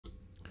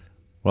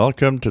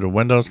Welcome to the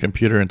Windows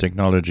Computer and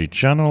Technology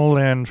channel,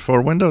 and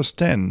for Windows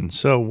 10.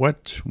 So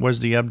what was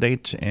the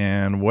update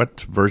and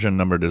what version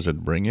number does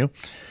it bring you?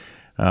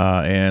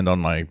 And on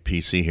my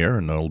PC here,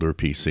 an older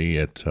PC,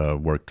 it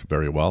worked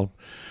very well.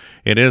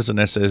 It is an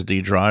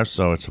SSD drive,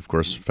 so it's of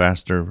course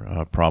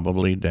faster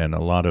probably than a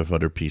lot of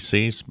other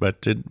PCs,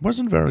 but it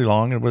wasn't very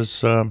long. It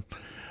was,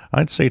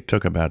 I'd say it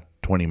took about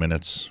 20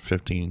 minutes,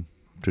 15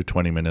 to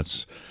 20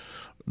 minutes.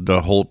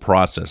 The whole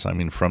process, I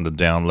mean, from the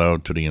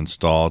download to the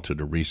install to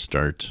the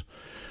restart,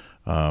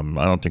 I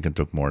don't think it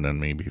took more than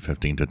maybe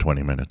 15 to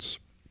 20 minutes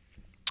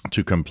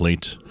to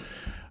complete.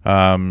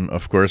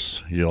 Of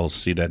course, you'll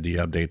see that the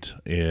update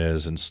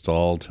is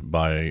installed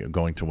by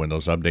going to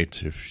Windows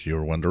Update, if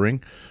you're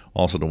wondering.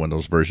 Also, the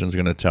Windows version is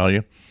going to tell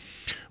you.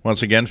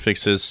 Once again,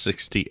 fixes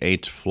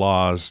 68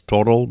 flaws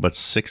total, but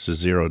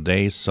 60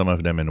 days, some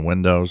of them in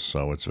Windows.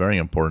 So it's very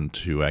important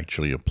to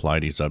actually apply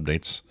these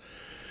updates.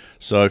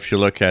 So if you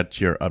look at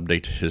your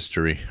update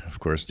history, of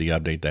course, the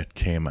update that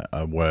came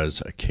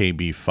was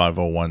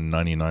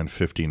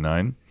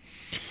KB5019959.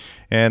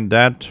 And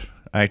that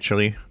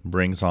actually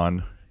brings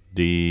on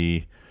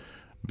the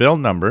build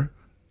number,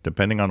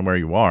 depending on where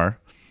you are.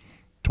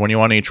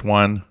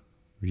 21H1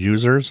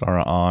 users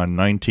are on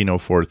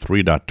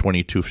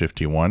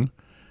 19043.2251.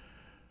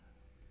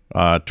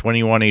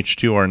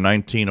 21H2 are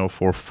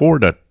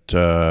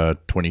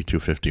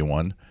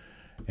 19044.2251.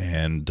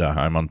 And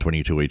I'm on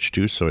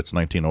 22H2, so it's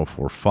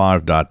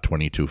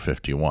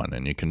 19045.2251.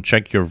 And you can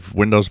check your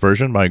Windows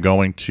version by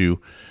going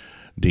to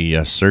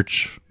the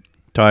search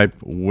type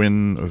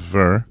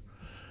WinVer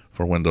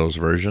for Windows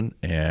version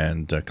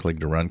and click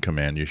the run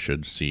command. You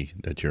should see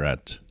that you're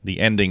at the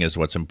ending is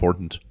what's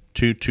important,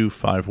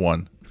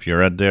 2251. If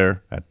you're at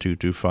there at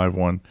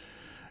 2251,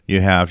 you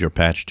have your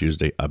Patch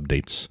Tuesday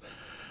updates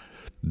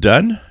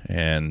done,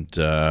 and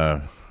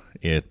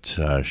it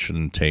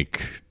shouldn't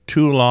take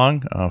too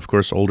long. Of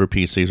course, older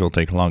PCs will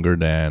take longer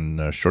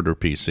than shorter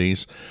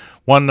PCs.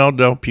 One note,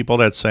 though, people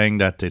that saying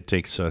that it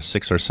takes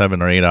 6 or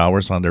 7 or 8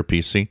 hours on their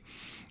PC,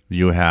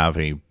 you have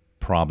a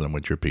problem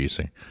with your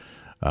PC.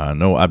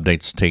 No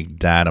updates take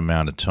that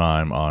amount of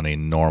time on a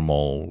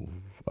normal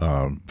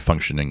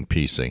functioning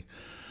PC.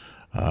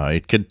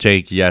 It could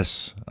take,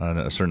 yes,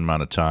 a certain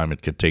amount of time.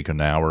 It could take an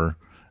hour,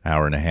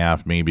 hour and a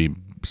half, maybe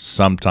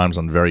sometimes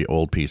on very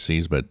old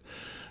PCs, but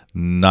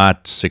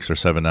not 6 or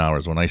 7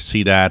 hours. When I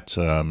see that,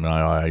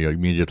 I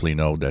immediately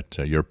know that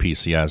your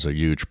PC has a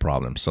huge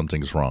problem.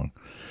 Something's wrong.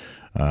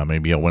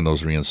 Maybe a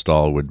Windows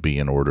reinstall would be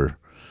in order,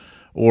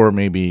 or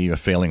maybe a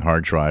failing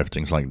hard drive,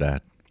 things like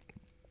that.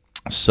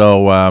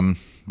 So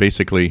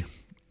basically,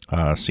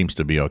 seems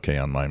to be okay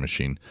on my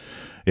machine.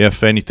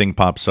 If anything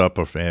pops up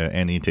or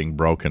anything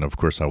broken, of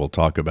course, I will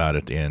talk about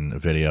it in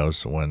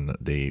videos when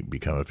they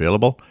become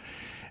available.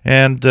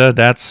 And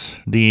that's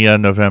the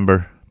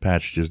November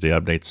Patch Tuesday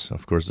updates.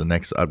 Of course, the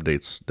next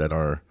updates that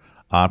are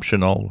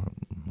optional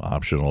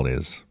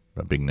is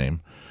a big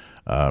name,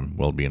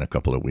 will be in a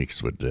couple of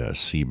weeks with the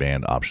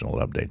C-band optional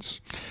updates.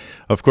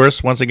 Of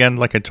course, once again,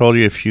 like I told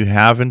you, if you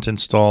haven't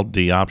installed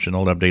the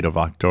optional update of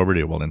October,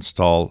 they will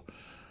install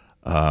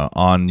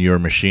on your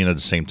machine at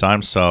the same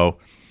time. So,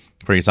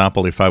 for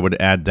example, if I would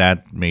add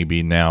that,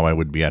 maybe now I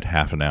would be at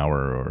half an hour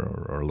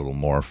or a little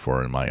more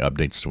for my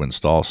updates to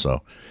install.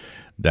 So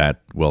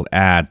that will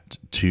add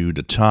to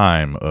the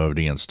time of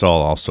the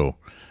install also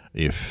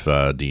if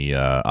the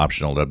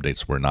optional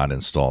updates were not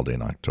installed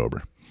in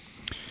October.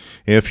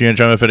 If you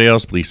enjoy my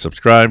videos, please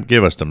subscribe,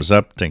 give us thumbs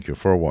up. Thank you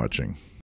for watching.